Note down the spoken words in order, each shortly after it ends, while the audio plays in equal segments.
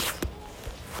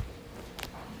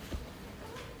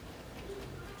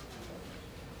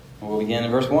We'll begin in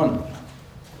verse 1.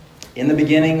 In the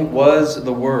beginning was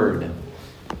the Word,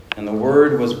 and the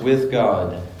Word was with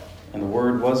God, and the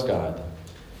Word was God.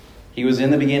 He was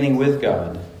in the beginning with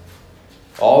God.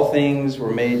 All things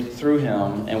were made through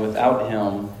him, and without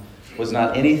him was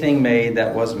not anything made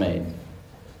that was made.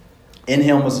 In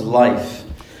him was life,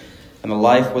 and the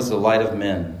life was the light of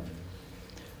men.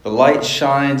 The light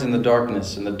shines in the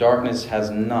darkness, and the darkness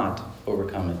has not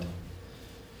overcome it.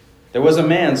 There was a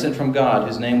man sent from God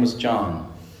whose name was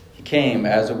John. He came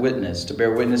as a witness to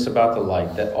bear witness about the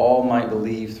light, that all might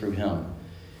believe through him.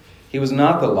 He was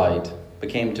not the light, but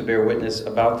came to bear witness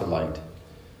about the light.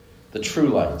 The true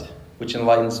light, which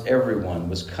enlightens everyone,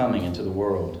 was coming into the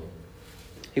world.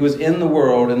 He was in the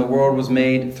world, and the world was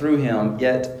made through him,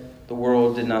 yet the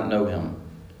world did not know him.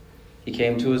 He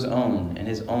came to his own, and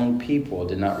his own people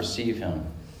did not receive him.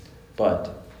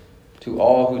 But to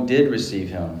all who did receive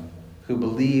him, who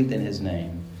believed in his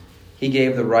name, he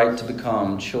gave the right to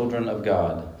become children of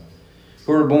God,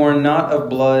 who were born not of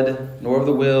blood, nor of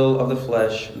the will of the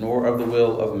flesh, nor of the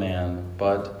will of man,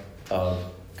 but of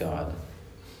God.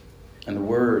 And the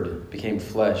Word became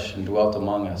flesh and dwelt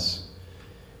among us.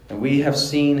 And we have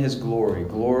seen his glory,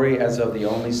 glory as of the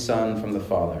only Son from the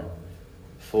Father,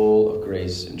 full of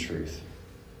grace and truth.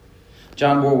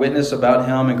 John bore witness about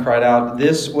him and cried out,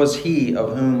 "This was he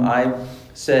of whom I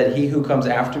said, he who comes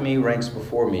after me ranks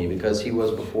before me, because he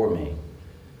was before me."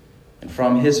 And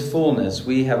from his fullness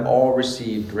we have all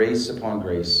received grace upon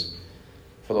grace.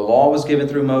 For the law was given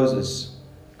through Moses,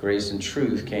 grace and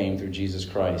truth came through Jesus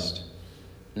Christ.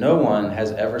 No one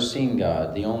has ever seen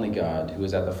God, the only God, who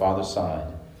is at the Father's side.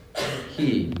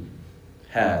 He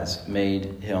has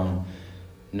made him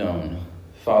known.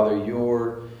 Father,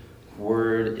 your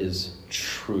word is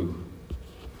true,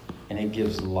 and it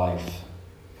gives life,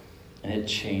 and it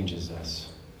changes us.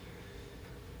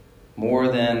 More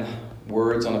than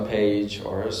words on a page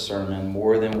or a sermon,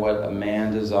 more than what a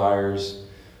man desires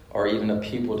or even a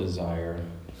people desire,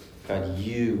 God,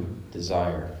 you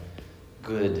desire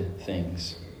good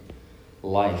things,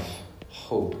 life,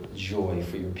 hope, joy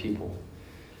for your people.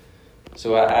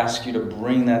 So I ask you to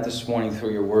bring that this morning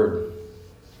through your word.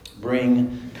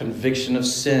 Bring conviction of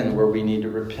sin where we need to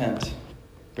repent.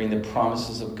 Bring the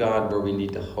promises of God where we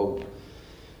need to hope.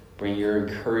 Bring your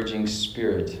encouraging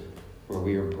spirit where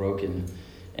we are broken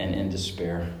and in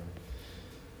despair.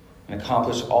 And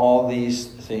accomplish all these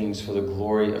things for the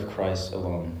glory of Christ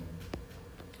alone.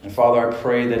 And Father, I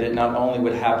pray that it not only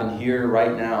would happen here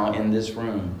right now in this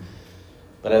room,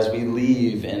 but as we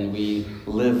leave and we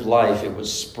live life, it would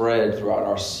spread throughout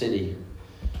our city.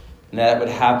 And that would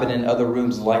happen in other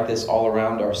rooms like this all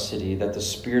around our city, that the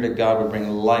Spirit of God would bring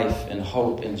life and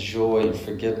hope and joy and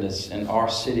forgiveness, and our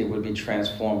city would be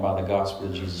transformed by the gospel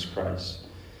of Jesus Christ.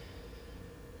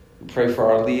 We pray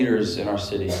for our leaders in our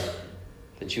city,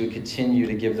 that you would continue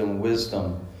to give them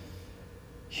wisdom,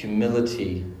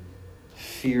 humility,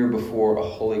 fear before a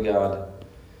holy God.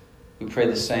 We pray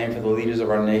the same for the leaders of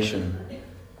our nation,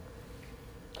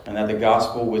 and that the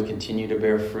gospel would continue to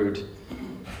bear fruit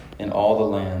in all the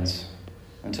lands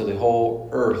until the whole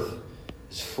earth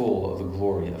is full of the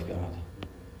glory of God.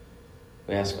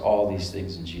 We ask all these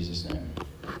things in Jesus' name.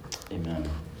 Amen.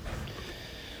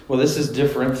 Well, this is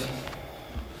different,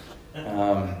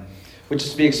 which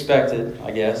is to be expected,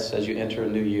 I guess, as you enter a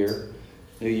new year.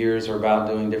 New Years are about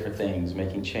doing different things,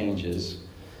 making changes.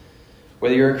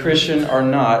 Whether you're a Christian or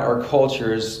not, our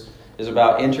culture is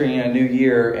about entering a new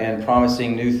year and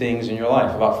promising new things in your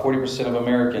life. About 40% of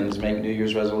Americans make New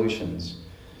Year's resolutions.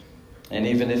 And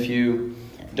even if you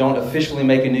don't officially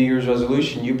make a New Year's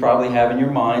resolution, you probably have in your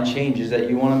mind changes that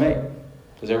you want to make.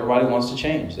 Because everybody wants to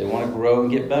change. They want to grow and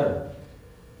get better.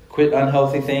 Quit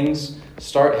unhealthy things.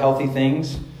 Start healthy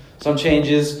things. Some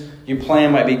changes you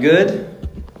plan might be good,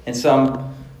 and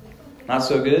some not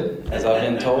so good, as I've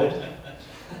been told.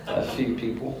 A few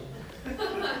people.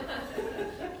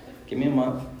 Give me a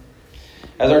month.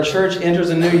 As our church enters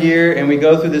a new year and we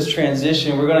go through this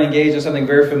transition, we're going to engage in something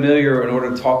very familiar in order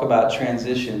to talk about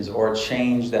transitions or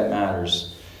change that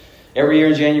matters. Every year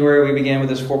in January, we begin with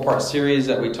this 4-part series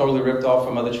that we totally ripped off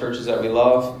from other churches that we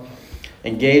love.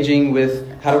 Engaging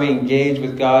with, how do we engage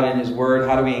with God in His Word?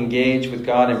 How do we engage with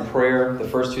God in prayer the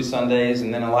first 2 Sundays?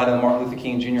 And then in light of the Martin Luther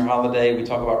King Jr. holiday, we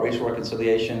talk about racial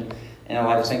reconciliation. And in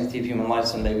light of Sanctity of Human Life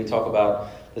Sunday, we talk about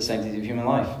the sanctity of human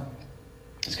life.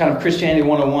 It's kind of Christianity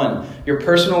 101. Your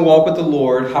personal walk with the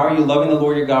Lord. How are you loving the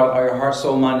Lord your God with all your heart,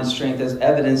 soul, mind, and strength, as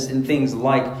evidenced in things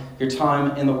like your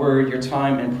time in the Word, your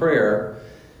time in prayer.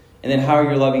 And then how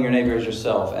are you loving your neighbor as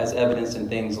yourself, as evidenced in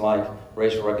things like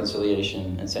racial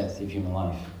reconciliation and sanctity of human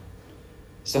life.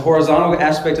 It's the horizontal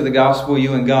aspect of the gospel,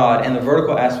 you and God, and the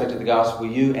vertical aspect of the gospel,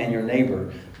 you and your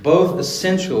neighbor. Both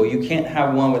essential. You can't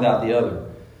have one without the other.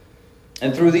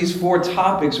 And through these 4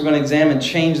 topics, we're going to examine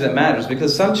change that matters,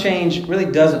 because some change really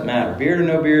doesn't matter. Beard or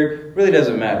no beard really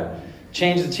doesn't matter.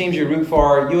 Change the teams you root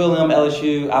for, ULM,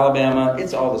 LSU, Alabama,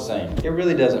 it's all the same. It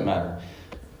really doesn't matter.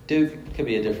 Duke could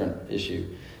be a different issue.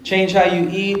 Change how you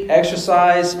eat,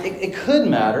 exercise, it could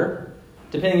matter.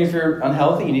 Depending if you're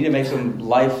unhealthy, you need to make some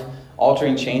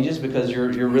life-altering changes because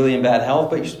you're really in bad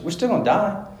health, but we're still going to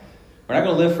die. We're not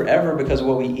going to live forever because of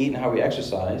what we eat and how we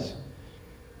exercise.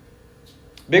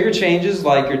 Bigger changes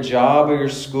like your job or your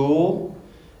school,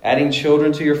 adding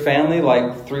children to your family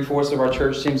like 3/4 of our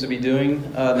church seems to be doing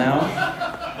now.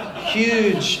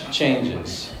 Huge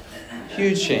changes.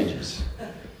 Huge changes.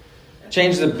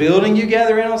 Change the building you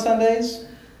gather in on Sundays?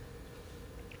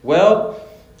 Well,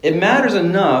 it matters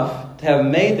enough to have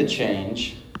made the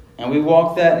change, and we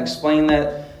walked that and explained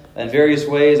that in various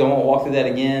ways. I won't walk through that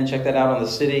again. Check that out on the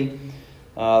city.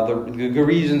 The good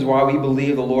reasons why we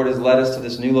believe the Lord has led us to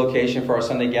this new location for our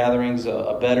Sunday gatherings,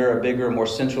 a better, a bigger, more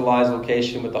centralized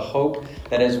location, with the hope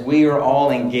that as we are all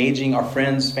engaging our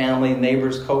friends, family,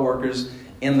 neighbors, co-workers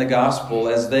in the gospel,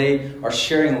 as they are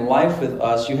sharing life with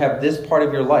us, you have this part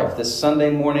of your life, this Sunday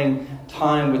morning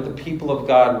time with the people of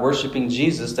God worshiping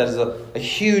Jesus, that is a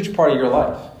huge part of your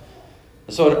life.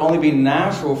 So it would only be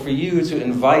natural for you to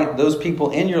invite those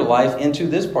people in your life into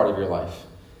this part of your life.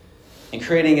 And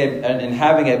creating and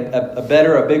having a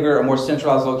better, a bigger, a more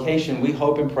centralized location, we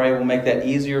hope and pray will make that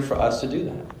easier for us to do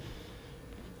that.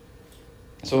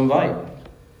 So invite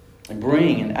and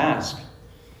bring and ask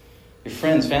your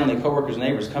friends, family, coworkers,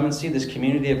 neighbors. Come and see this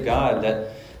community of God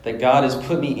that God has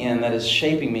put me in, that is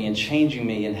shaping me and changing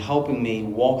me and helping me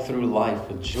walk through life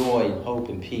with joy and hope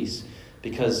and peace,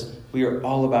 because we are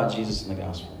all about Jesus and the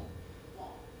gospel.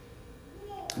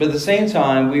 But at the same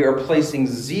time, we are placing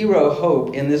zero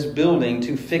hope in this building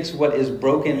to fix what is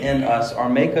broken in us or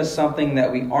make us something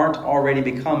that we aren't already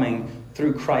becoming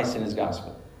through Christ and his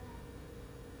gospel.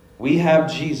 We have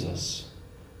Jesus.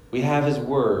 We have his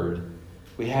word.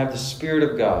 We have the Spirit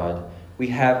of God. We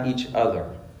have each other.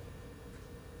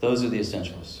 Those are the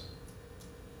essentials.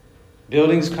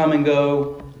 Buildings come and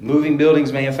go. Moving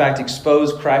buildings may in fact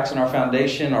expose cracks in our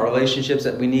foundation, our relationships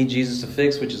that we need Jesus to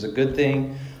fix, which is a good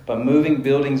thing. But moving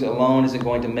buildings alone isn't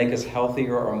going to make us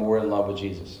healthier or more in love with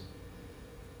Jesus.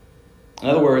 In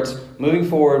other words, moving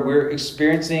forward, we're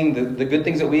experiencing the good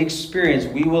things that we experience.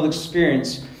 We will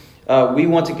experience. We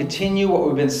want to continue what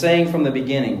we've been saying from the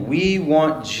beginning. We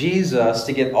want Jesus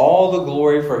to get all the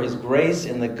glory for his grace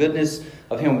and the goodness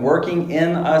of him working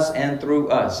in us and through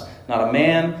us. Not a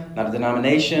man, not a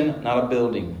denomination, not a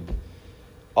building.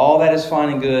 All that is fine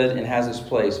and good and has its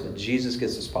place, but Jesus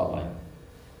gets the spotlight.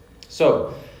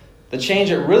 So, the change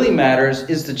that really matters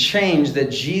is the change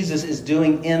that Jesus is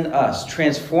doing in us,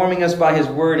 transforming us by his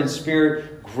word and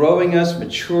spirit, growing us,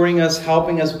 maturing us,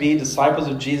 helping us be disciples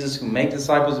of Jesus who make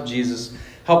disciples of Jesus,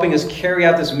 helping us carry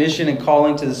out this mission and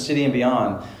calling to the city and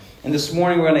beyond. And this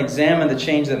morning we're going to examine the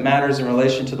change that matters in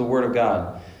relation to the word of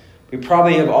God. We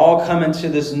probably have all come into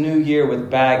this new year with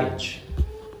baggage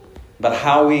about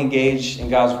how we engaged in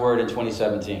God's word in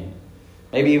 2017.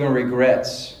 Maybe even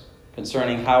regrets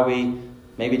concerning how we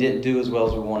maybe didn't do as well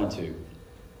as we wanted to.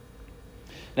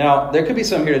 Now, there could be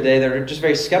some here today that are just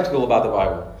very skeptical about the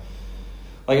Bible.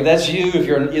 Like if that's you, if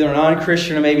you're either a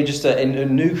non-Christian or maybe just a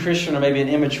new Christian or maybe an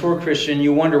immature Christian,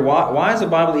 you wonder why is the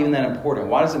Bible even that important?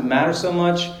 Why does it matter so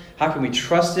much? How can we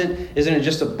trust it? Isn't it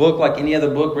just a book like any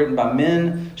other book written by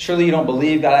men? Surely you don't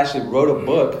believe God actually wrote a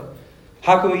book.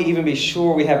 How can we even be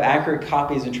sure we have accurate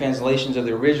copies and translations of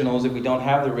the originals if we don't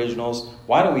have the originals?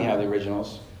 Why don't we have the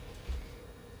originals?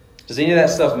 Does any of that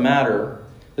stuff matter?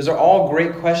 Those are all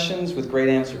great questions with great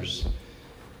answers.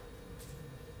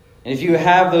 And if you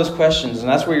have those questions, and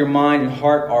that's where your mind and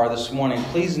heart are this morning,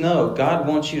 please know God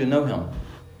wants you to know him.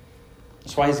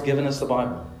 That's why he's given us the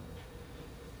Bible.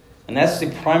 And that's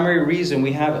the primary reason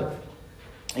we have it.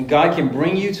 And God can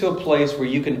bring you to a place where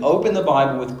you can open the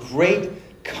Bible with great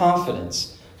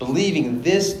confidence, believing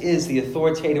this is the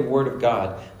authoritative word of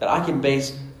God that I can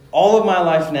base all of my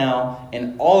life now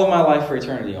and all of my life for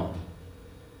eternity on.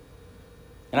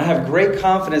 And I have great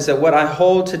confidence that what I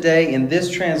hold today in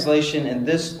this translation, in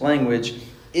this language,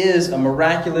 is a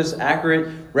miraculous,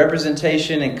 accurate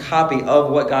representation and copy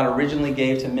of what God originally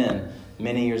gave to men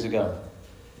many years ago.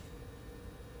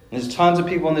 And there's tons of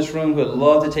people in this room who would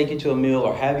love to take you to a meal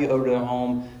or have you over to their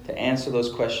home to answer those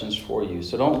questions for you.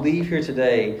 So don't leave here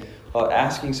today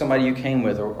asking somebody you came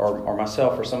with or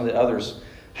myself or some of the others,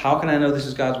 how can I know this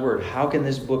is God's word? How can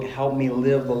this book help me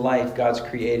live the life God's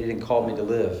created and called me to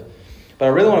live? But I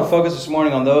really want to focus this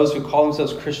morning on those who call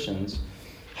themselves Christians.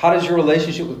 How does your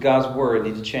relationship with God's Word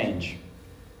need to change?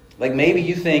 Like maybe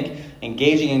you think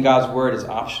engaging in God's Word is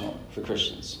optional for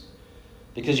Christians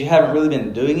because you haven't really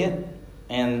been doing it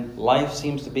and life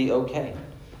seems to be okay.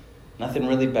 Nothing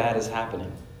really bad is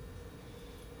happening.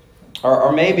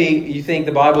 Or maybe you think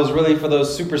the Bible is really for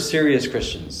those super serious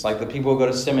Christians, like the people who go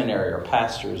to seminary or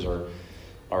pastors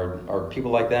or people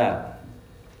like that.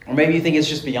 Or maybe you think it's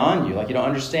just beyond you, like you don't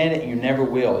understand it and you never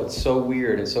will. It's so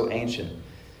weird and so ancient.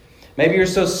 Maybe you're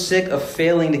so sick of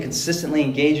failing to consistently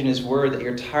engage in His Word that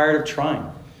you're tired of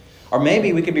trying. Or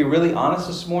maybe we could be really honest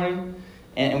this morning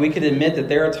and we could admit that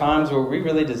there are times where we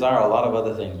really desire a lot of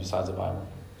other things besides the Bible.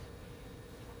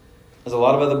 There's a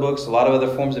lot of other books, a lot of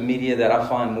other forms of media that I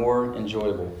find more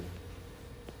enjoyable.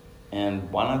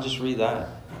 And why not just read that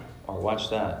or watch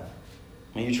that?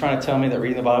 I mean, you're trying to tell me that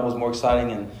reading the Bible is more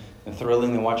exciting and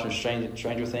thrilling than watching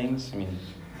Stranger Things? I mean,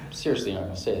 seriously, you're not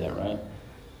going to say that, right?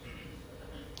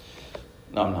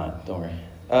 No, I'm not. Don't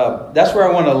worry. That's where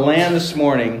I want to land this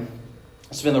morning.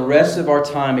 Spend the rest of our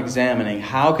time examining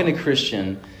how can a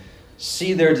Christian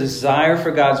see their desire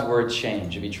for God's Word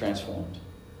change and be transformed.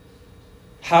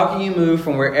 How can you move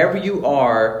from wherever you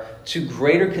are to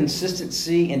greater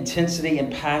consistency, intensity,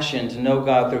 and passion to know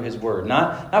God through His Word?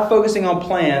 Not focusing on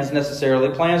plans necessarily.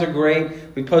 Plans are great.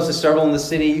 We posted several in the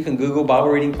city. You can Google Bible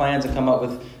reading plans and come up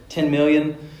with 10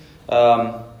 million.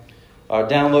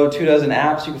 Download 24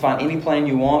 apps. You can find any plan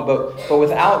you want. But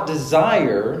without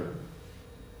desire,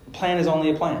 a plan is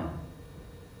only a plan.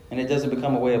 And it doesn't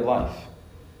become a way of life.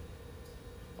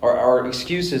 Or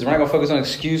excuses. We're not going to focus on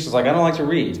excuses like I don't like to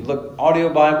read. Look,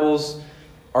 audio Bibles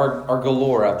are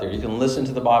galore out there. You can listen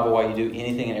to the Bible while you do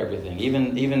anything and everything.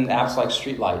 Even apps like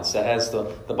Streetlights that has the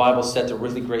Bible set to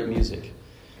really great music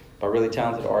by really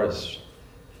talented artists.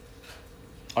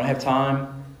 I don't have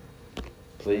time.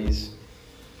 Please.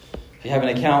 If you have an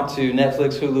account to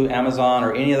Netflix, Hulu, Amazon,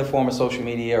 or any other form of social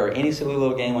media or any silly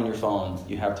little game on your phone,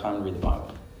 you have time to read the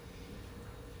Bible.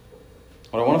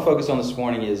 What I want to focus on this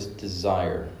morning is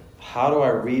desire. How do I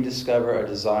rediscover a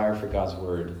desire for God's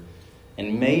Word?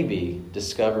 And maybe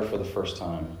discover for the first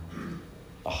time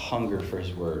a hunger for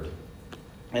His Word.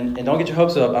 And don't get your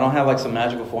hopes up. I don't have like some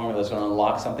magical formula that's going to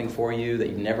unlock something for you that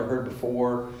you've never heard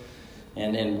before.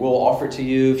 And we'll offer it to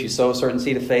you if you sow a certain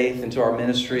seed of faith into our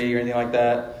ministry or anything like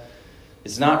that.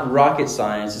 It's not rocket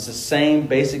science. It's the same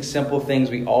basic, simple things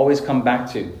we always come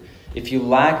back to. If you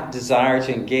lack desire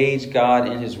to engage God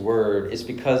in His Word, it's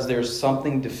because there's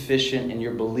something deficient in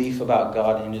your belief about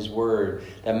God and His Word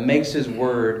that makes His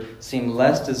Word seem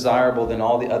less desirable than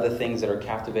all the other things that are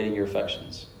captivating your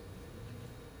affections.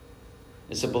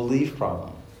 It's a belief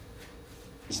problem.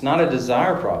 It's not a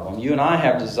desire problem. You and I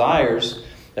have desires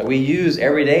that we use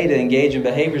every day to engage in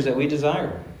behaviors that we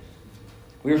desire.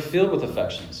 We are filled with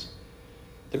affections.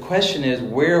 The question is,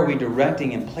 where are we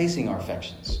directing and placing our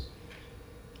affections?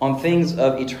 On things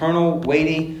of eternal,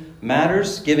 weighty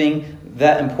matters, giving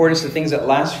that importance to things that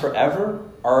last forever?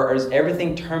 Or is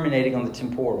everything terminating on the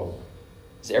temporal?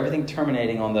 Is everything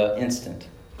terminating on the instant?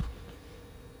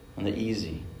 On the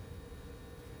easy?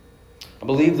 I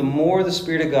believe the more the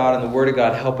Spirit of God and the Word of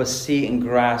God help us see and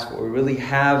grasp what we really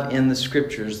have in the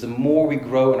Scriptures, the more we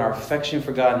grow in our affection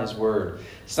for God and His Word.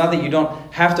 It's not that you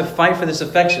don't have to fight for this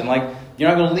affection. Like, you're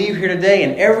not going to leave here today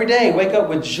and every day wake up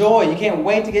with joy. You can't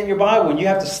wait to get in your Bible and you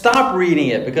have to stop reading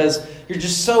it because you're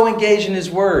just so engaged in His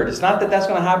Word. It's not that that's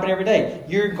going to happen every day.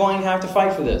 You're going to have to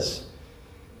fight for this.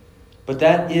 But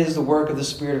that is the work of the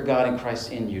Spirit of God in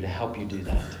Christ in you to help you do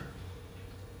that.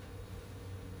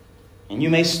 And you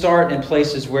may start in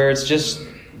places where it's just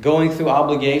going through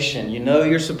obligation. You know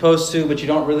you're supposed to, but you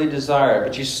don't really desire it.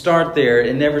 But you start there.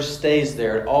 It never stays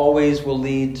there. It always will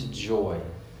lead to joy.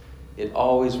 It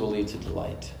always will lead to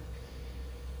delight.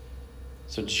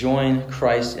 So join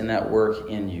Christ in that work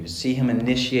in you. See Him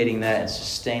initiating that and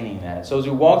sustaining that. So as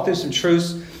we walk through some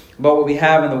truths about what we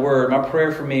have in the Word, my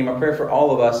prayer for me, my prayer for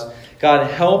all of us, God,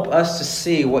 help us to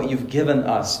see what You've given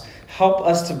us. Help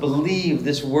us to believe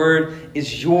this Word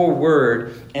is Your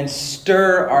Word and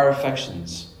stir our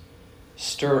affections.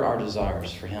 Stir our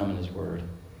desires for Him and His Word.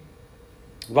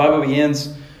 The Bible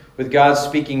begins with God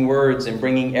speaking words and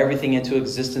bringing everything into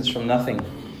existence from nothing.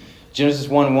 Genesis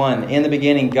 1:1, in the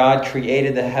beginning God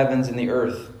created the heavens and the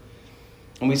earth.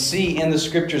 And we see in the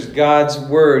Scriptures God's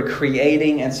Word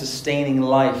creating and sustaining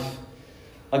life.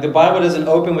 Like the Bible doesn't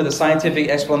open with a scientific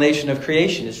explanation of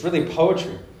creation. It's really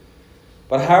poetry.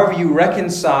 But however you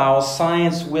reconcile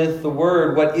science with the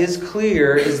Word, what is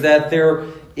clear is that there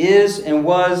is and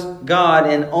was God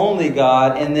and only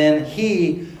God, and then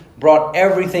He brought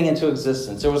everything into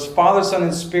existence. There was Father, Son,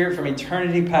 and Spirit from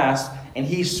eternity past, and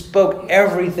he spoke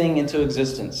everything into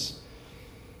existence.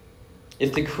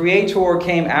 If the Creator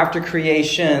came after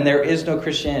creation, there is no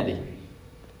Christianity.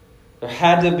 There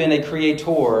had to have been a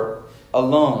Creator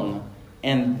alone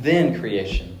and then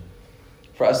creation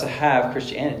for us to have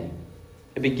Christianity.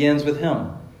 It begins with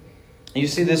him. And you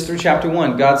see this through chapter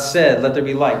 1. God said, let there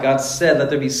be light. God said, let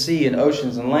there be sea and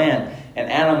oceans and land and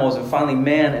animals and finally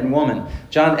man and woman.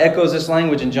 John echoes this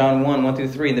language in John 1 through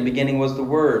 3. In the beginning was the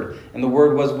Word, and the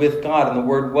Word was with God, and the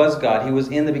Word was God. He was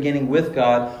in the beginning with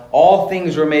God. All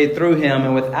things were made through him,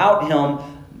 and without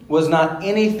him was not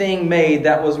anything made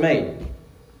that was made.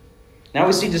 Now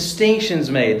we see distinctions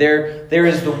made. There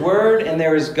is the Word and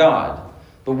there is God.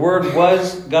 The Word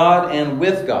was God and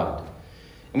with God.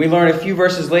 And we learn a few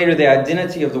verses later the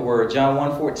identity of the Word. John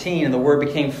 1:14, and the Word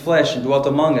became flesh and dwelt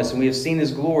among us, and we have seen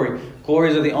his glory.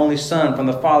 Glories of the only Son from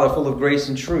the Father, full of grace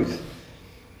and truth.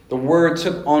 The Word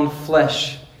took on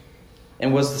flesh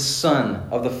and was the Son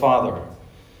of the Father.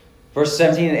 Verse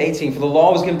 17 and 18, for the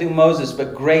law was given through Moses,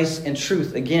 but grace and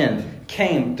truth again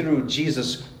came through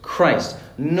Jesus Christ.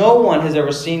 No one has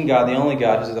ever seen God, the only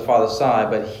God who's at the Father's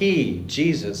side, but he,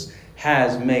 Jesus,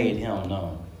 has made him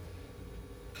known.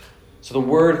 So the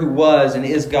Word who was and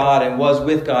is God and was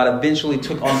with God eventually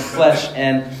took on flesh,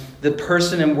 and the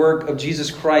person and work of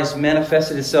Jesus Christ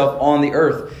manifested itself on the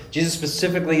earth. Jesus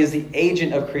specifically is the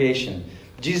agent of creation.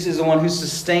 Jesus is the one who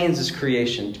sustains this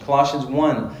creation. Colossians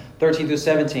 1:13 through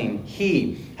 17.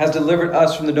 He has delivered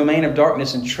us from the domain of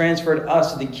darkness and transferred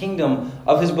us to the kingdom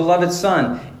of his beloved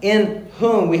Son, in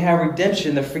whom we have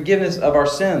redemption, the forgiveness of our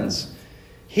sins.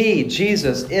 He,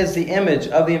 Jesus, is the image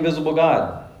of the invisible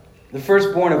God, the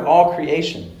firstborn of all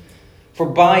creation. For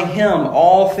by him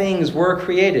all things were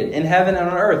created, in heaven and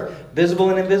on earth, visible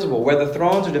and invisible, whether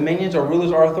thrones or dominions or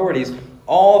rulers or authorities.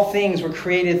 All things were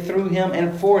created through him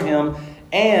and for him,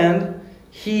 and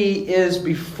he is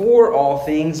before all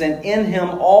things, and in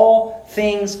him all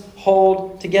things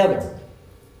hold together.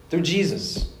 Through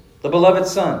Jesus, the beloved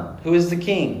Son, who is the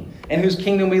King, in whose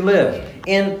kingdom we live,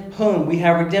 in whom we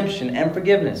have redemption and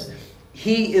forgiveness.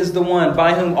 He is the one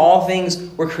by whom all things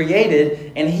were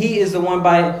created, and he is the one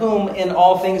by whom in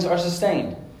all things are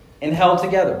sustained and held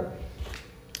together.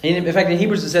 In fact, in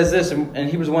Hebrews it says this, in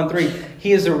Hebrews 1:3,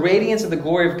 he is the radiance of the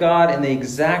glory of God and the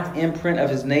exact imprint of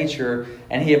his nature,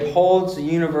 and he upholds the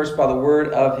universe by the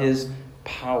word of his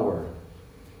power.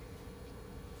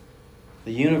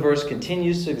 The universe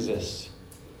continues to exist.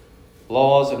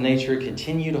 Laws of nature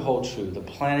continue to hold true. The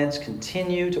planets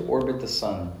continue to orbit the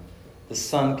sun. The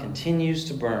sun continues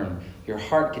to burn. Your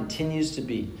heart continues to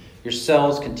beat. Your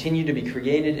cells continue to be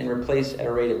created and replaced at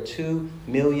a rate of 2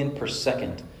 million per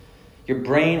second. Your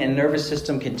brain and nervous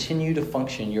system continue to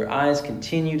function. Your eyes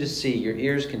continue to see. Your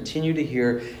ears continue to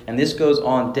hear. And this goes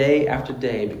on day after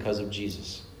day because of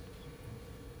Jesus.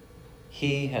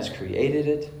 He has created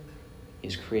it.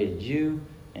 He's created you.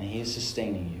 And he is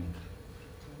sustaining you.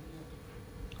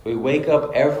 We wake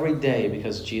up every day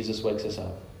because Jesus wakes us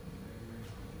up.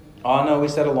 Oh, no, we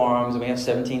set alarms and we have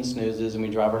 17 snoozes and we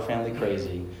drive our family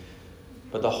crazy.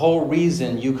 But the whole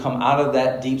reason you come out of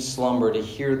that deep slumber to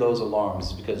hear those alarms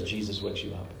is because Jesus wakes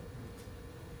you up.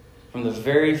 From the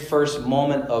very first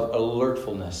moment of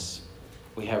alertfulness,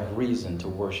 we have reason to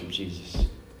worship Jesus.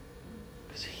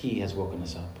 Because he has woken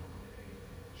us up.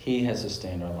 He has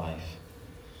sustained our life.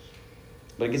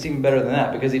 But it gets even better than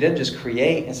that, because he didn't just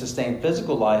create and sustain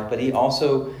physical life, but he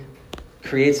also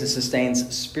creates and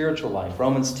sustains spiritual life.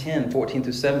 Romans 10:14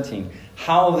 through 17.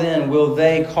 How then will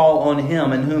they call on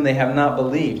him in whom they have not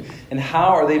believed? And how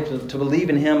are they to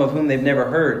believe in him of whom they've never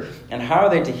heard? And how are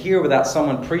they to hear without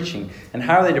someone preaching? And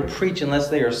how are they to preach unless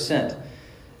they are sent?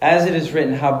 As it is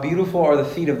written, how beautiful are the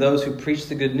feet of those who preach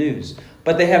the good news.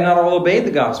 But they have not all obeyed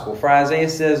the gospel. For Isaiah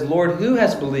says, Lord, who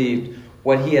has believed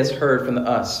what he has heard from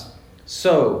us?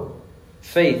 So,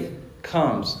 faith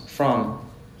comes from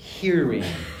hearing,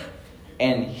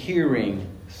 and hearing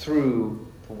through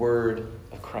the word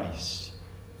of Christ.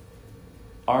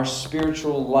 Our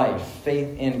spiritual life,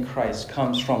 faith in Christ,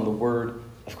 comes from the word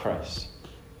of Christ.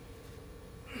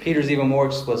 Peter's even more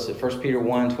explicit. 1 Peter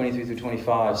 1:23 through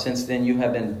 25. Since then you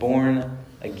have been born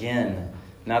again,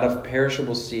 not of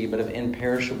perishable seed, but of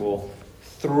imperishable,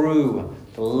 through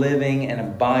the living and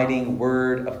abiding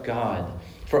word of God.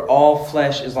 For all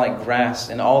flesh is like grass,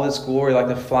 and all its glory like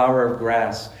the flower of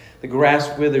grass. The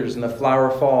grass withers and the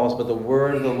flower falls, but the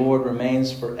word of the Lord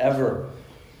remains forever.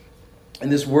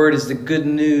 And this word is the good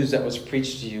news that was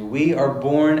preached to you. We are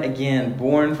born again,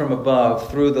 born from above,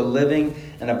 through the living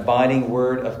and abiding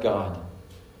word of God,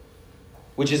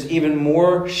 which is even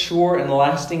more sure and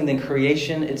lasting than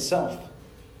creation itself.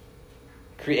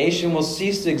 Creation will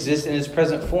cease to exist in its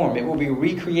present form. It will be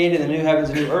recreated in the new heavens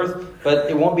and new earth, but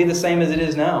it won't be the same as it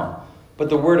is now. But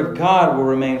the Word of God will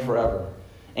remain forever.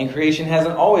 And creation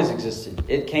hasn't always existed.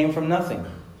 It came from nothing.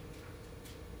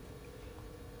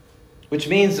 Which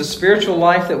means the spiritual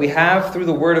life that we have through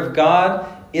the Word of God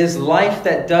is life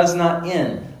that does not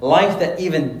end. Life that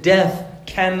even death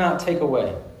cannot take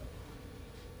away.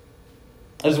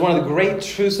 It is one of the great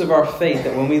truths of our faith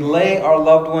that when we lay our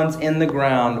loved ones in the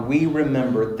ground, we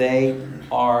remember they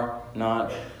are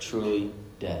not truly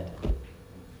dead.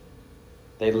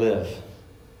 They live.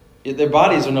 Their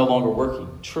bodies are no longer working.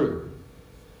 True.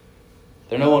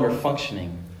 They're no longer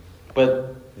functioning.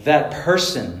 But that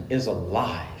person is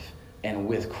alive and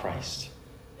with Christ.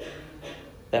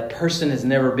 That person has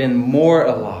never been more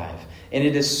alive. And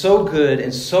it is so good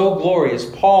and so glorious.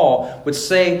 Paul would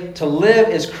say to live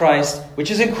is Christ,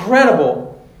 which is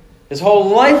incredible. His whole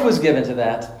life was given to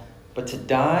that. But to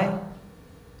die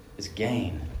is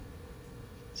gain.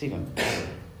 It's even better.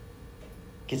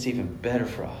 It gets even better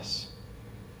for us.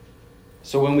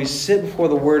 So when we sit before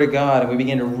the Word of God and we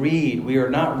begin to read, we are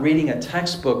not reading a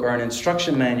textbook or an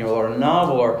instruction manual or a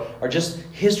novel or just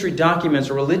history documents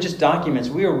or religious documents.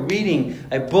 We are reading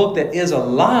a book that is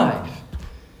alive.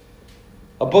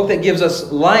 A book that gives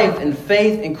us life and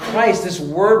faith in Christ. This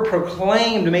Word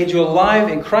proclaimed made you alive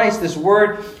in Christ. This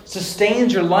Word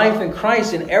sustains your life in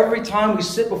Christ. And every time we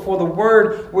sit before the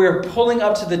Word, we are pulling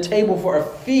up to the table for a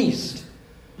feast.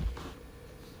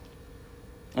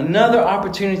 Another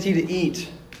opportunity to eat.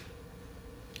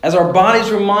 As our bodies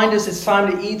remind us it's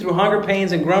time to eat through hunger,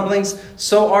 pains, and grumblings,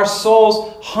 so our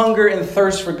souls hunger and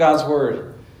thirst for God's Word.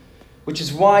 Which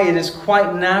is why it is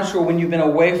quite natural when you've been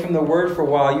away from the Word for a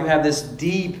while, you have this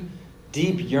deep,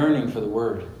 deep yearning for the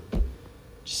Word.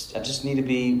 I just need to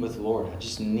be with the Lord. I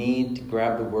just need to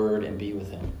grab the Word and be with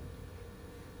Him.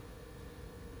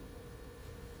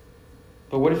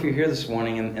 But what if you're here this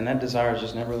morning and that desire is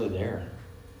just never really there?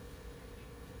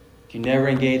 If you never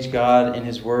engage God in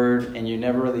His Word and you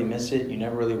never really miss it, you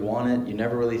never really want it, you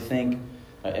never really think,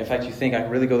 in fact, you think I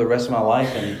can really go the rest of my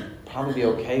life and probably be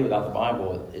okay without the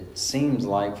Bible. It seems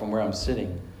like from where I'm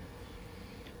sitting.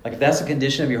 Like if that's the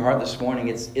condition of your heart this morning,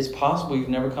 it's possible you've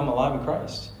never come alive in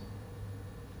Christ.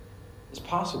 It's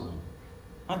possible.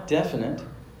 Not definite.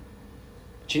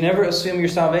 But you never assume your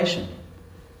salvation.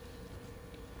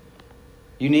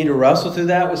 You need to wrestle through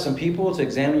that with some people to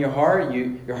examine your heart.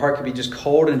 Your heart could be just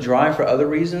cold and dry for other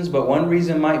reasons, but one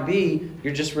reason might be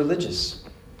you're just religious.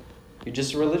 You're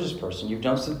just a religious person. You've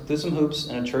jumped through some hoops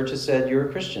and a church has said you're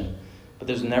a Christian. But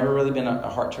there's never really been a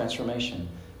heart transformation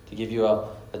to give you a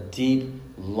deep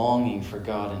longing for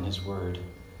God and His Word.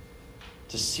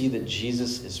 To see that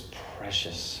Jesus is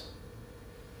precious.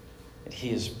 That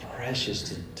He is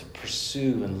precious to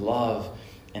pursue and love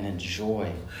and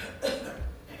enjoy.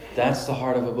 That's the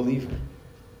heart of a believer.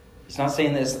 It's not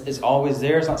saying that it's always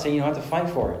there. It's not saying you don't have to fight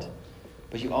for it.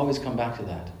 But you always come back to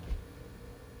that.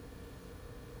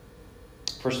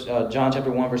 First, John chapter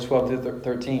 1, verse 12 through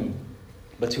 13.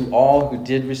 But to all who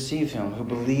did receive Him, who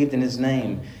believed in His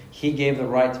name, He gave the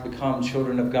right to become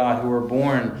children of God, who were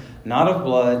born not of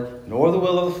blood, nor the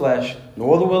will of the flesh,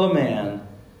 nor the will of man,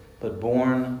 but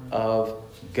born of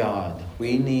God.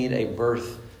 We need a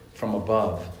birth from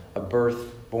above, a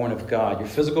birth born of God. Your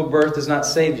physical birth does not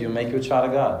save you and make you a child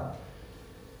of God.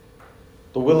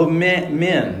 The will of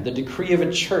men, the decree of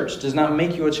a church, does not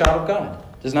make you a child of God,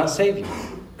 does not save you.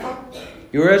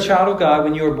 You are a child of God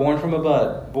when you are born from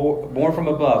above,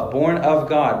 born of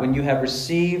God, when you have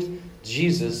received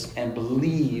Jesus and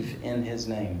believe in His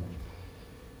name.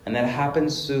 And that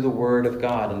happens through the Word of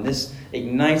God. And this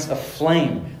ignites a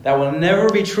flame that will never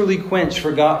be truly quenched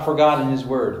for God and His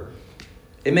Word.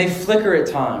 It may flicker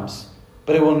at times,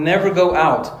 but it will never go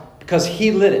out because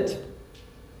He lit it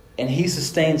and He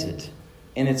sustains it.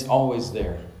 And it's always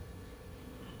there.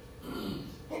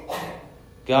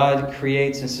 God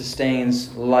creates and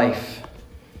sustains life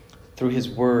through His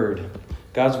Word.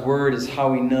 God's Word is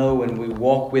how we know and we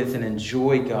walk with and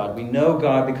enjoy God. We know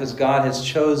God because God has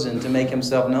chosen to make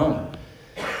Himself known.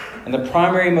 And the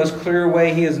primary, most clear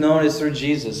way He is known is through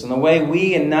Jesus. And the way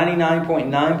we and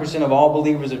 99.9% of all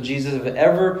believers of Jesus have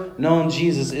ever known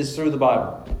Jesus is through the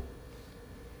Bible.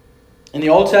 In the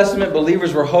Old Testament,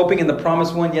 believers were hoping in the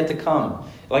promised one yet to come.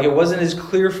 Like it wasn't as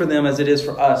clear for them as it is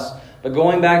for us. But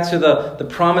going back to the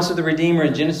promise of the Redeemer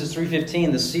in Genesis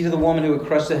 3:15, the seed of the woman who would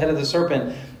crush the head of the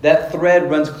serpent, that thread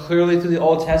runs clearly through the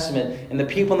Old Testament. And the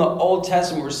people in the Old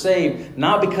Testament were saved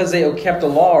not because they kept the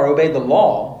law or obeyed the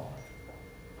law.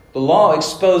 The law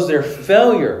exposed their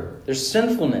failure, their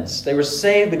sinfulness. They were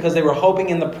saved because they were hoping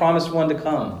in the promised one to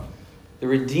come, the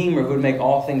Redeemer who would make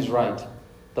all things right.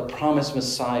 the promised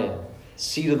Messiah,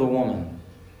 seed of the woman.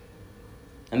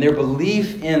 And their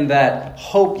belief in that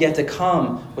hope yet to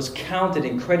come was counted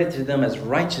and credited to them as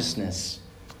righteousness.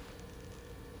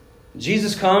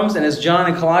 Jesus comes, and as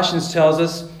John in Colossians tells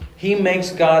us, he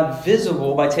makes God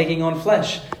visible by taking on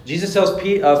flesh. Jesus tells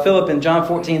Philip in John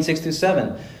 14,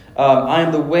 6-7, I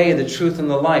am the way, the truth, and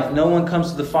the life. No one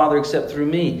comes to the Father except through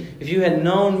me. If you had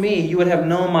known me, you would have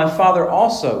known my Father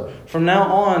also. From now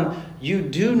on, you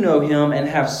do know him and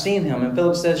have seen him. And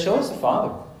Philip says, show us the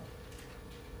Father.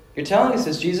 You're telling us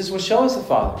this, Jesus, will show us the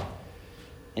Father.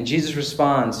 And Jesus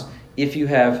responds, if you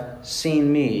have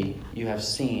seen me, you have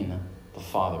seen the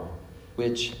Father,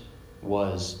 which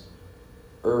was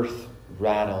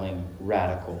earth-rattling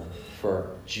radical for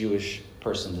a Jewish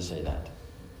person to say that.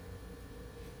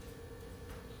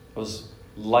 It was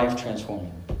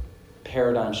life-transforming,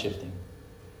 paradigm-shifting.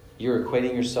 You're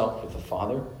equating yourself with the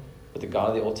Father, with the God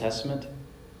of the Old Testament.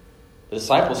 The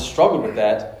disciples struggled with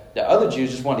that. The other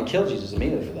Jews just wanted to kill Jesus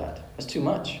immediately for that. That's too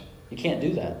much. You can't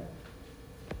do that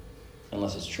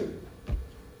unless it's true,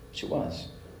 which it was.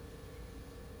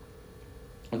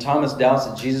 When Thomas doubts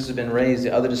that Jesus had been raised,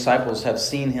 the other disciples have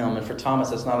seen him, and for Thomas,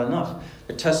 that's not enough.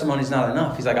 Their testimony is not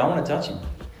enough. He's like, I want to touch him.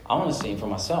 I want to see him for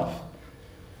myself.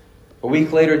 A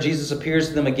week later, Jesus appears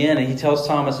to them again, and he tells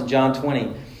Thomas in John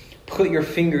 20, put your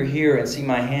finger here and see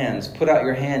my hands. Put out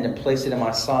your hand and place it in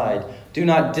my side. Do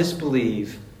not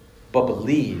disbelieve, but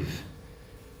believe.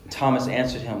 And Thomas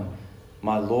answered him,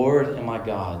 my Lord and my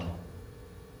God,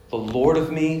 the Lord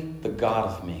of me, the God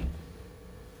of me.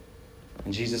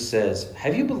 And Jesus says,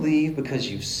 have you believed because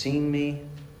you've seen me?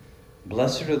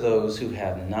 Blessed are those who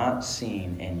have not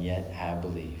seen and yet have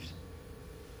believed,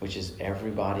 which is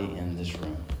everybody in this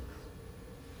room.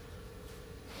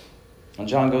 And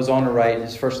John goes on to write in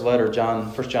his first letter, 1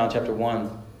 John chapter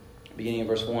 1, beginning of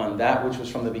verse 1, that which was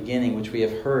from the beginning, which we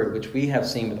have heard, which we have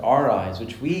seen with our eyes,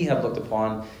 which we have looked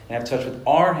upon and have touched with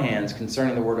our hands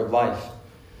concerning the word of life.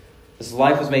 This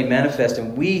life was made manifest,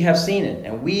 and we have seen it,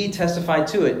 and we testify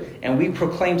to it, and we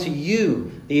proclaim to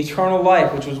you the eternal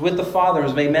life which was with the Father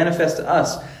was made manifest to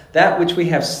us. That which we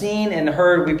have seen and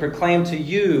heard we proclaim to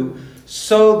you,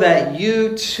 so that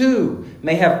you too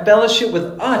may have fellowship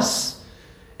with us.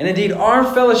 And indeed, our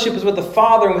fellowship is with the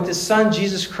Father and with His Son,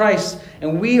 Jesus Christ.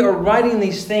 And we are writing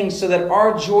these things so that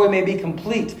our joy may be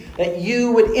complete, that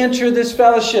you would enter this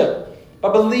fellowship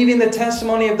by believing the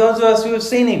testimony of those of us who have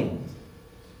seen Him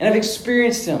and have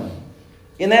experienced Him.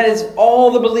 And that is all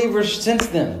the believers since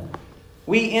then.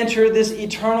 We enter this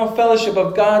eternal fellowship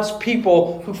of God's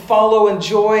people who follow,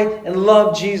 enjoy, and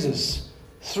love Jesus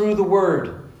through the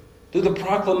Word, through the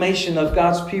proclamation of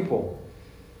God's people.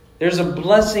 There's a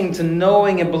blessing to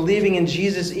knowing and believing in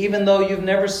Jesus even though you've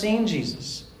never seen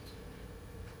Jesus.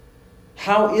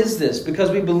 How is this?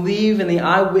 Because we believe in the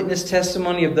eyewitness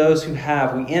testimony of those who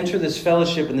have. We enter this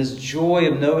fellowship and this joy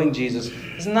of knowing Jesus.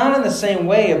 It's not in the same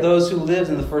way of those who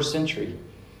lived in the first century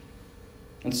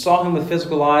and saw Him with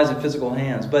physical eyes and physical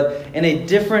hands, but in a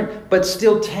different but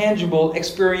still tangible,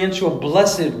 experiential,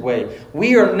 blessed way.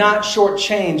 We are not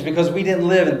shortchanged because we didn't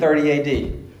live in 30 AD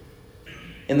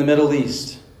in the Middle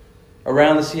East,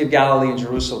 around the Sea of Galilee in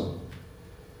Jerusalem.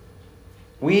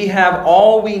 We have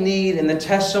all we need in the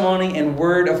testimony and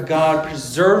Word of God,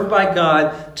 preserved by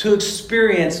God, to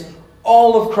experience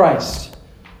all of Christ,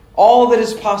 all that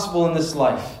is possible in this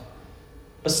life,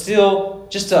 but still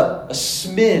just a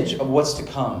smidge of what's to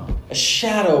come, a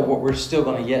shadow of what we're still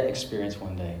going to yet experience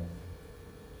one day.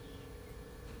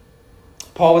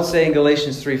 Paul would say in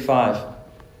Galatians 3:5,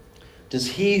 does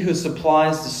He who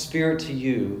supplies the Spirit to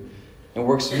you and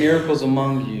works miracles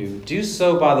among you do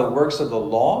so by the works of the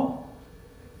law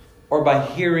or by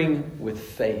hearing with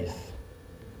faith?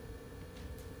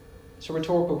 It's a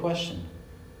rhetorical question.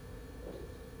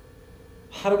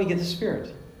 How do we get the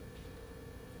Spirit?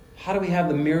 How do we have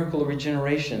the miracle of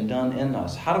regeneration done in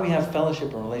us? How do we have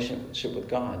fellowship and relationship with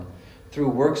God? Through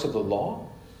works of the law?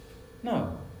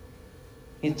 No.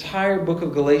 The entire book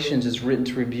of Galatians is written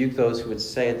to rebuke those who would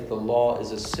say that the law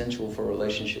is essential for a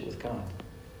relationship with God.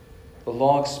 The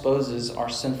law exposes our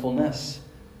sinfulness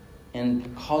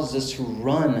and causes us to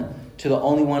run to the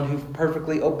only one who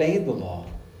perfectly obeyed the law.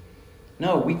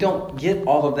 No, we don't get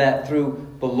all of that through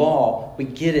the law. We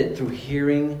get it through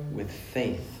hearing with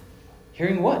faith.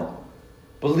 Hearing what?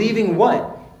 Believing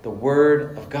what? The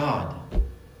Word of God.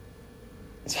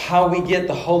 It's how we get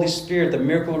the Holy Spirit, the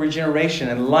miracle of regeneration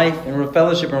and life and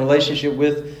fellowship and relationship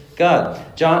with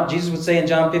God. Jesus would say in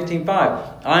John 15:5,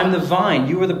 I am the vine,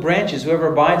 you are the branches. Whoever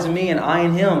abides in me and I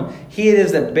in him, he it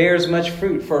is that bears much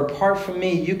fruit. For apart from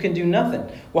me, you can do nothing.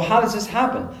 Well, how does this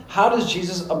happen? How does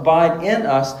Jesus abide in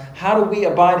us? How do we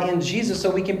abide in Jesus so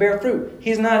we can bear fruit?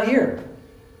 He's not here.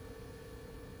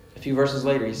 A few verses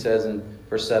later, he says in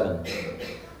verse 7,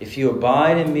 if you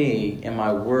abide in me and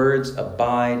my words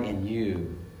abide in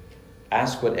you,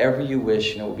 ask whatever you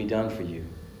wish and it will be done for you.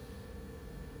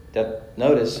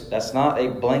 Notice, that's not a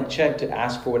blank check to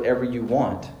ask for whatever you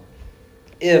want.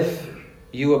 If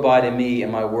you abide in me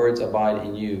and my words abide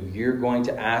in you, you're going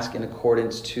to ask in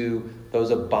accordance to those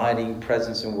abiding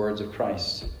presence and words of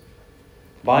Christ.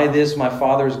 By this my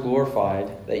Father is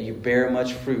glorified, that you bear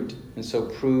much fruit, and so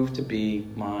prove to be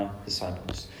my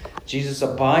disciples. Jesus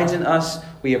abides in us.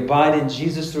 We abide in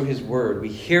Jesus through his word. We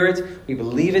hear it, we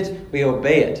believe it, we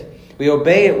obey it. We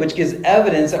obey it, which gives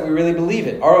evidence that we really believe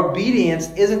it. Our obedience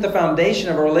isn't the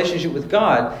foundation of our relationship with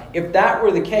God. If that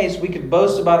were the case, we could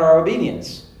boast about our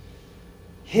obedience.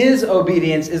 His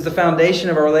obedience is the foundation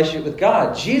of our relationship with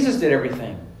God. Jesus did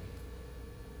everything.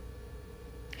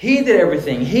 He did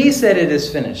everything. He said it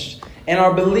is finished. And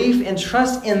our belief and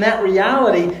trust in that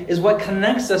reality is what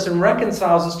connects us and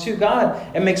reconciles us to God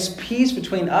and makes peace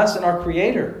between us and our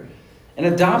Creator and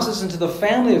adopts us into the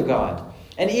family of God.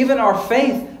 And even our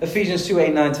faith, Ephesians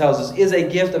 2:8-9 tells us, is a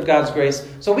gift of God's grace.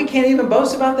 So we can't even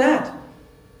boast about that.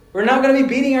 We're not going to be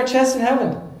beating our chests in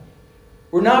heaven.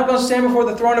 We're not going to stand before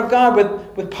the throne of God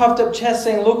with puffed up chests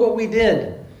saying, look what we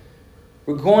did.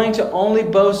 We're going to only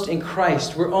boast in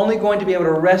Christ. We're only going to be able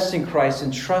to rest in Christ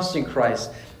and trust in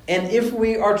Christ. And if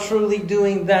we are truly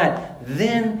doing that,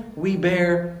 then we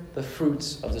bear the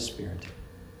fruits of the Spirit.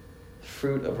 The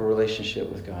fruit of a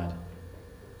relationship with God.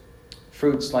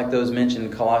 Fruits like those mentioned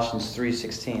in Colossians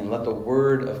 3:16. Let the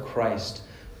word of Christ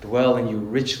dwell in you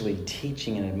richly,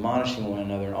 teaching and admonishing one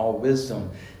another in all wisdom,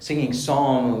 singing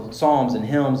psalms and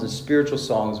hymns and spiritual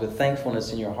songs with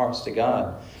thankfulness in your hearts to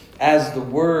God. As the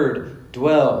word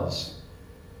dwells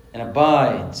and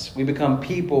abides, we become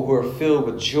people who are filled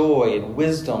with joy and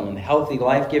wisdom and healthy,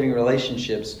 life-giving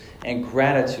relationships and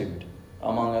gratitude,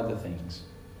 among other things.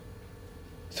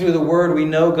 Through the word, we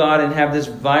know God and have this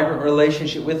vibrant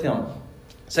relationship with him.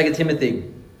 2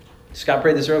 Timothy, Scott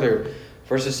prayed this earlier,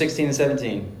 verses 16 and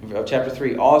 17 of chapter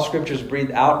 3. All scripture is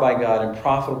breathed out by God and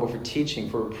profitable for teaching,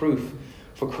 for reproof,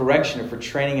 for correction, and for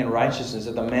training in righteousness,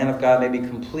 that the man of God may be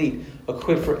complete,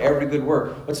 equipped for every good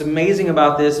work. What's amazing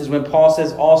about this is when Paul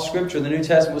says all scripture, the New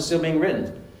Testament was still being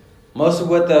written. Most of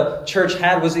what the church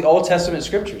had was the Old Testament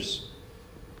scriptures.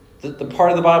 The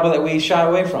part of the Bible that we shy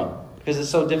away from because it's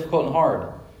so difficult and hard.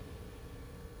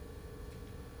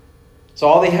 So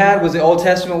all they had was the Old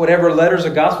Testament, whatever letters or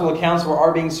gospel accounts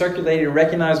are being circulated and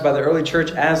recognized by the early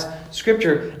church as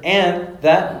Scripture. And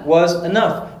that was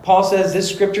enough. Paul says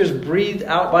this Scripture is breathed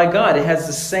out by God. It has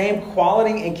the same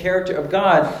quality and character of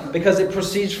God because it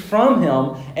proceeds from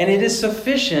him. And it is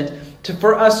sufficient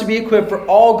for us to be equipped for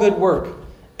all good work.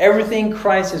 Everything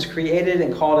Christ has created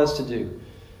and called us to do.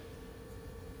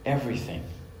 Everything.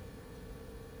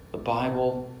 The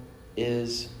Bible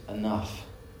is enough.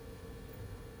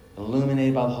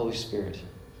 Illuminated by the Holy Spirit,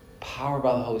 powered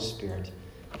by the Holy Spirit,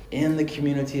 in the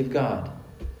community of God.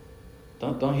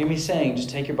 Don't hear me saying, just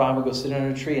take your Bible, go sit under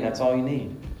a tree, and that's all you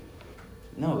need.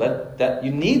 No, that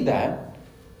you need that.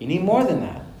 You need more than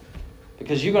that.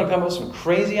 Because you're going to come up with some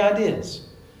crazy ideas.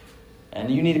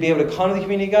 And you need to be able to come to the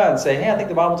community of God and say, hey, I think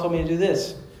the Bible told me to do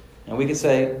this. And we could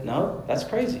say, no, that's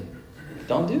crazy.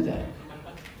 Don't do that.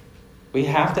 We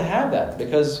have to have that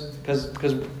because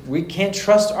we can't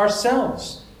trust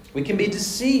ourselves. We can be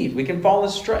deceived. We can fall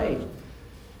astray.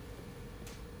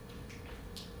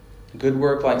 Good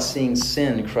work like seeing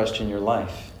sin crushed in your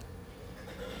life.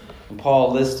 When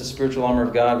Paul lists the spiritual armor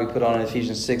of God we put on in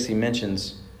Ephesians 6, he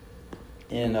mentions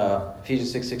in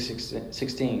Ephesians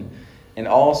 6:16, in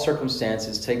all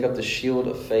circumstances take up the shield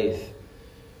of faith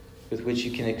with which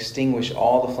you can extinguish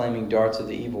all the flaming darts of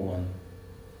the evil one.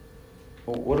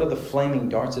 Well, what are the flaming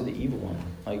darts of the evil one?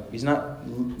 Like, he's not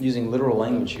using literal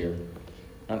language here.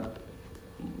 Not,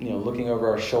 looking over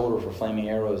our shoulder for flaming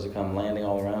arrows to come landing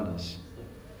all around us.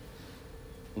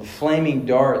 The flaming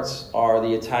darts are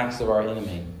the attacks of our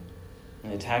enemy.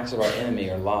 And the attacks of our enemy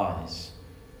are lies.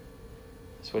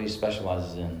 That's what he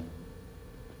specializes in.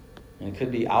 And it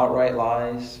could be outright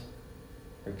lies,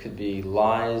 or it could be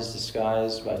lies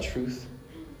disguised by truth.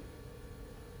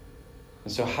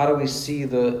 And so how do we see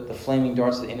the flaming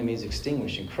darts of the enemy is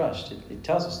extinguished and crushed? It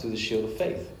tells us through the shield of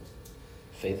faith.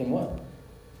 Faith in what?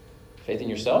 Faith in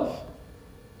yourself?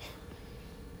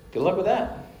 Good luck with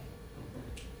that.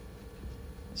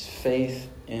 It's faith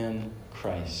in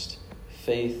Christ.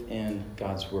 Faith in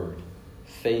God's word.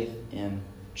 Faith in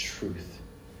truth.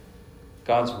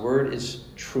 God's word is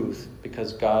truth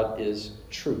because God is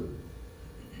true.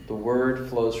 The word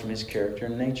flows from his character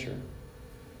and nature.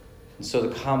 And so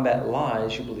to combat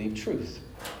lies, you believe truth.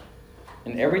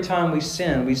 And every time we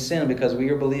sin because we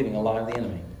are believing a lie of the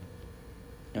enemy.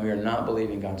 And we are not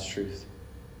believing God's truth.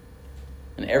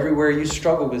 And everywhere you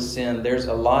struggle with sin, there's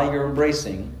a lie you're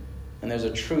embracing, and there's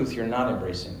a truth you're not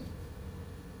embracing.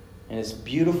 And it's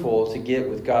beautiful to get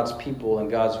with God's people and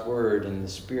God's word and the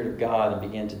Spirit of God and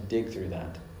begin to dig through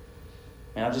that.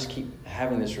 And I'll just keep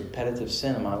having this repetitive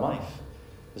sin in my life.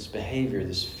 This behavior,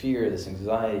 this fear, this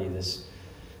anxiety,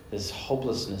 this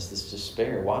hopelessness, this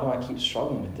despair. Why do I keep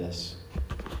struggling with this?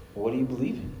 Well, what are you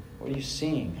believing? What are you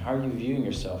seeing? How are you viewing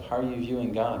yourself? How are you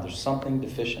viewing God? There's something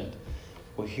deficient.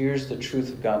 Well, here's the truth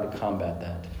of God to combat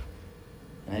that.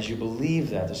 And as you believe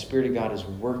that, the Spirit of God is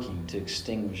working to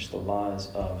extinguish the lies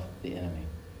of the enemy.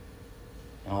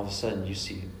 And all of a sudden, you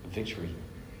see victory.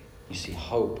 You see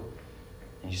hope.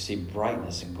 And you see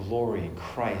brightness and glory in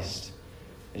Christ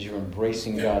as you're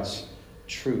embracing God's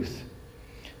truth.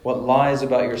 What lies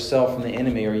about yourself from the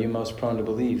enemy are you most prone to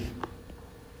believe?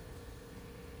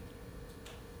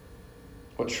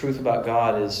 What truth about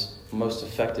God is most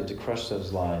effective to crush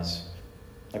those lies?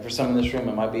 Like for some in this room,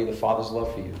 it might be the Father's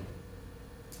love for you.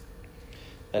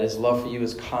 That his love for you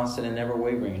is constant and never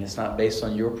wavering. And it's not based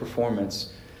on your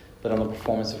performance, but on the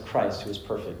performance of Christ, who is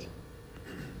perfect.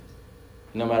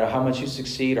 No matter how much you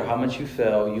succeed or how much you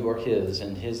fail, you are his,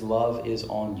 and his love is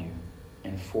on you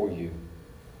and for you.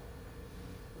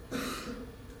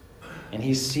 And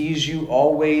he sees you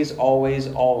always, always,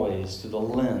 always through the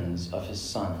lens of his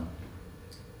Son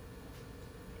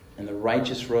and the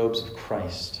righteous robes of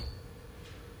Christ.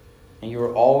 And you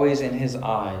are always in his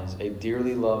eyes a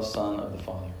dearly loved son of the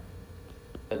Father,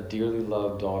 a dearly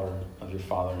loved daughter of your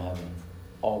Father in heaven.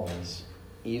 Always.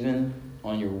 Even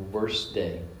on your worst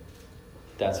day.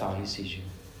 That's how he sees you.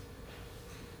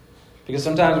 Because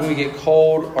sometimes when we get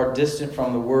cold or distant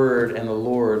from the Word and the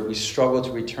Lord, we struggle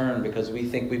to return because we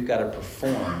think we've got to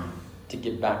perform to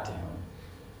get back to him.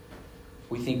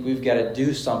 We think we've got to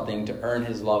do something to earn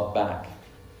his love back.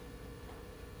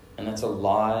 And that's a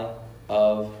lie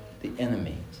of the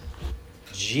enemy.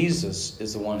 Jesus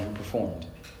is the one who performed.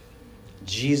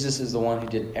 Jesus is the one who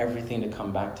did everything to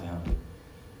come back to him.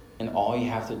 And all you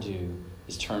have to do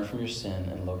is turn from your sin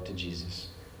and look to Jesus.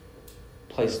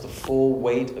 Place the full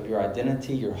weight of your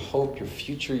identity, your hope, your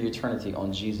future, your eternity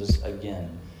on Jesus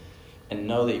again. And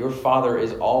know that your Father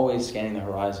is always scanning the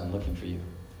horizon looking for you.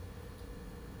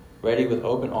 Ready with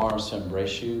open arms to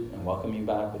embrace you and welcome you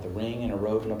back with a ring and a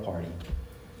robe and a party.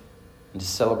 And to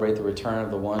celebrate the return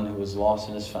of the one who was lost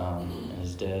and is found and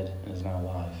is dead and is now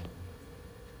alive.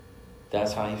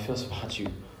 That's how he feels about you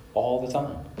all the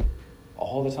time.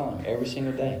 All the time. Every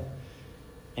single day.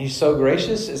 And he's so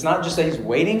gracious. It's not just that he's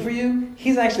waiting for you.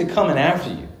 He's actually coming after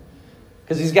you.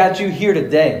 Because he's got you here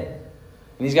today.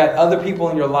 And he's got other people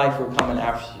in your life who are coming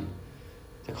after you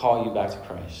to call you back to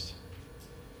Christ.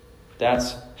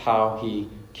 That's how he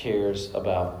cares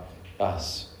about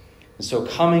us. And so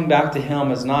coming back to him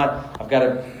is not, I've got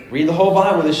to read the whole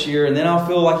Bible this year and then I'll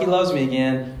feel like he loves me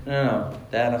again. No.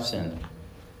 Dad, I've sinned.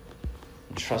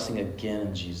 I'm trusting again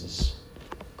in Jesus.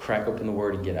 Crack open the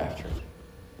Word and get after it.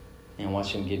 And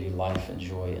watch him give you life and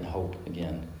joy and hope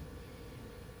again.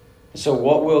 So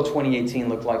what will 2018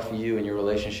 look like for you in your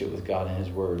relationship with God and his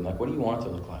Word? Like, what do you want it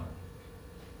to look like?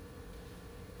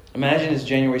 Imagine it's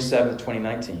January 7th,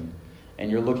 2019,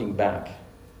 and you're looking back.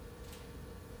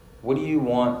 What do you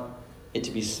want it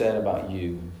to be said about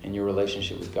you in your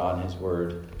relationship with God and his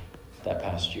Word that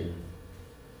past year?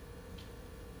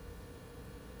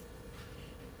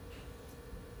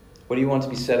 What do you want to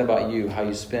be said about you, how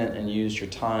you spent and used your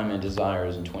time and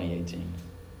desires in 2018?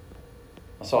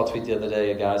 I saw a tweet the other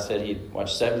day. A guy said he'd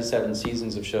watched 77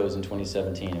 seasons of shows in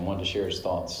 2017 and wanted to share his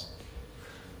thoughts.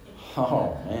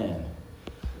 Oh, man.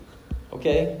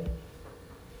 Okay.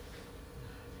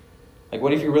 Like,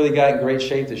 what if you really got in great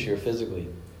shape this year physically?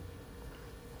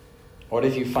 What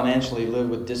if you financially live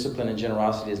with discipline and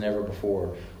generosity as never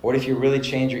before? What if you really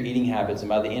change your eating habits and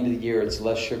by the end of the year it's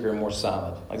less sugar and more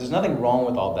salad? Like, there's nothing wrong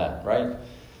with all that, right?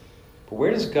 But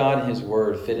where does God and his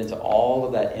Word fit into all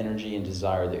of that energy and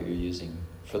desire that you're using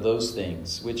for those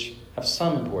things, which have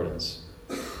some importance?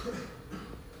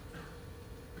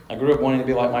 I grew up wanting to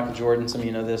be like Michael Jordan. Some of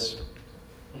you know this.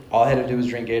 All I had to do was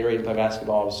drink Gatorade and play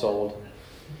basketball. I was sold.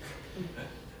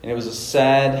 And it was a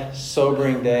sad,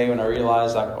 sobering day when I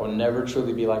realized I would never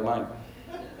truly be like Mike.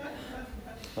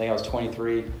 I think I was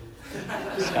 23.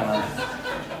 Just kind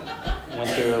of went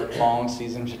through a long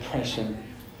season of depression.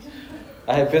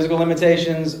 I had physical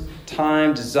limitations,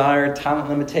 time, desire, talent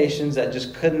limitations that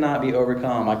just could not be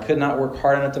overcome. I could not work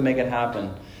hard enough to make it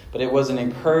happen. But it was an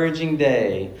encouraging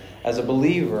day as a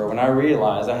believer when I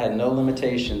realized I had no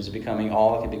limitations of becoming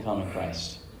all I could become in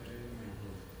Christ.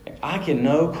 If I can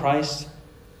know Christ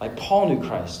like Paul knew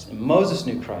Christ, and Moses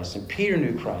knew Christ, and Peter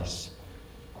knew Christ,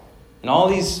 and all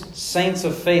these saints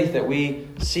of faith that we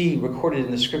see recorded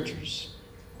in the Scriptures.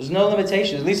 There's no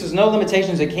limitations. At least there's no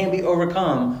limitations that can't be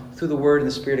overcome through the Word and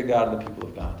the Spirit of God and the people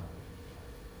of God.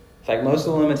 In fact, most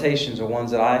of the limitations are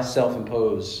ones that I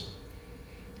self-impose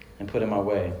and put in my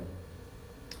way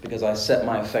because I set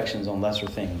my affections on lesser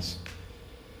things.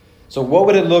 So what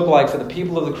would it look like for the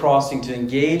people of the Crossing to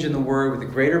engage in the Word with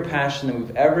a greater passion than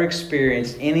we've ever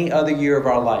experienced any other year of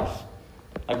our life?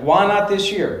 Like, why not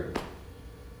this year?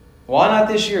 Why not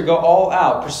this year go all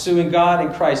out pursuing God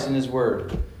and Christ and His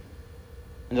Word?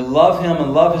 And to love Him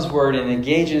and love His Word and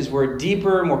engage in His Word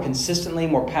deeper, more consistently,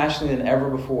 more passionately than ever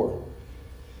before.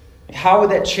 How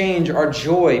would that change our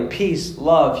joy, peace,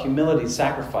 love, humility,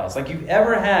 sacrifice? Like, you've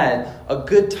ever had a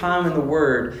good time in the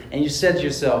Word and you said to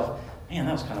yourself, man,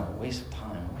 that was kind of a waste of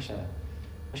time. I wish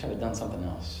I had done something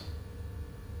else.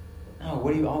 No,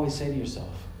 what do you always say to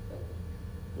yourself?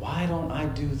 Why don't I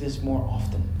do this more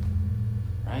often?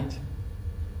 Right?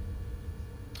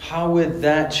 How would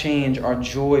that change our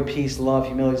joy, peace, love,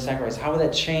 humility, sacrifice? How would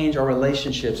that change our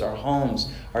relationships, our homes,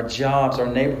 our jobs, our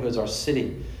neighborhoods, our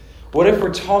city? What if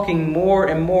we're talking more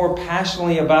and more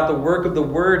passionately about the work of the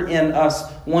Word in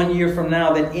us 1 year from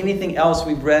now than anything else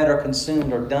we've read or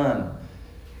consumed or done?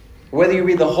 Whether you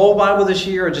read the whole Bible this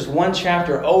year or just one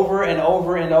chapter over and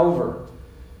over and over.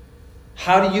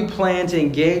 How do you plan to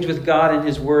engage with God and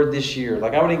His Word this year?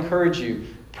 Like, I would encourage you,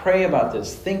 pray about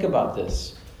this. Think about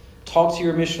this. Talk to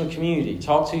your missional community.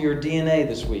 Talk to your DNA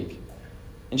this week.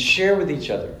 And share with each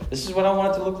other. This is what I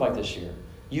want it to look like this year.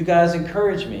 You guys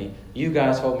encourage me. You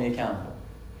guys hold me accountable.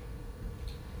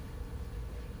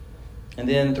 And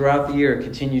then throughout the year,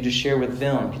 continue to share with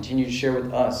them. Continue to share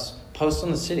with us. Post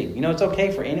on the city. You know, it's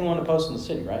okay for anyone to post on the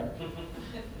city, right?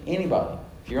 Anybody.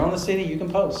 If you're on the city, you can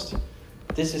post.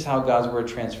 This is how God's Word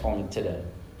transformed me today.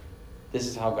 This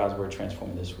is how God's Word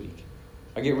transformed me this week.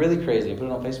 I get really crazy and put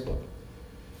it on Facebook.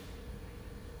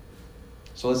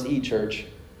 So let's eat, church.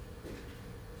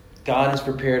 God has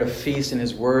prepared a feast in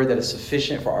His Word that is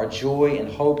sufficient for our joy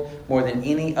and hope more than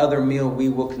any other meal we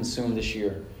will consume this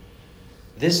year.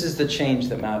 This is the change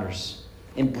that matters.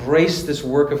 Embrace this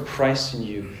work of Christ in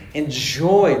you.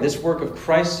 Enjoy this work of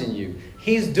Christ in you.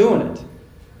 He's doing it.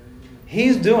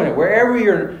 He's doing it. Wherever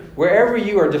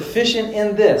you are deficient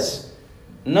in this,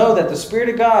 know that the Spirit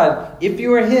of God, if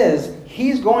you are His,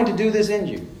 He's going to do this in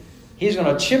you. He's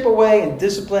going to chip away and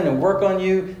discipline and work on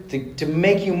you to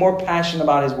make you more passionate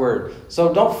about His Word.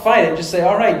 So don't fight it. Just say,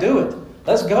 all right, do it.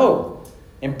 Let's go.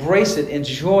 Embrace it,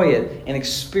 enjoy it, and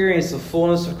experience the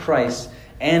fullness of Christ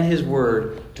and His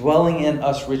Word dwelling in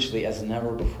us richly as never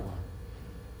before.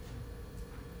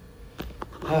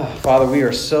 Father, we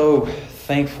are so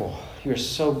thankful. You are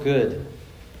so good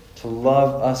to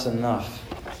love us enough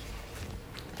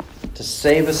to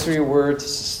save us through your Word, to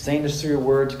sustain us through your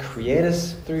Word, to create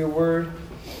us through your Word.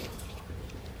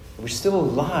 We're still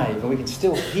alive and we can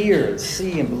still hear and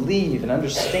see and believe and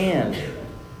understand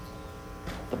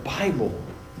the Bible.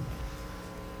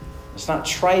 It's not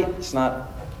trite. It's not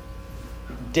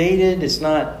dated. It's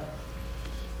not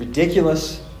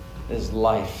ridiculous. It is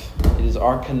life. It is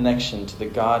our connection to the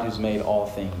God who's made all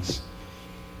things.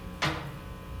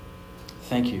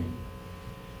 Thank you.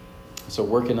 So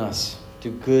work in us. Do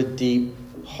good, deep,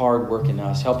 hard work in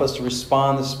us. Help us to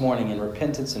respond this morning in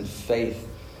repentance and faith.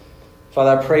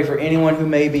 Father, I pray for anyone who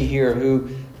may be here who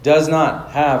does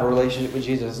not have a relationship with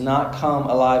Jesus, has not come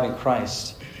alive in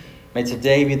Christ. May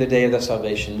today be the day of their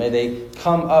salvation. May they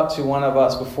come up to one of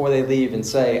us before they leave and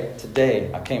say,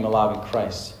 today I came alive in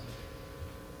Christ.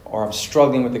 Or I'm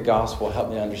struggling with the gospel. Help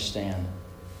me to understand.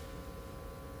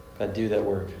 God, do that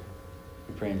work.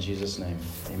 We pray in Jesus' name.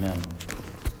 Amen.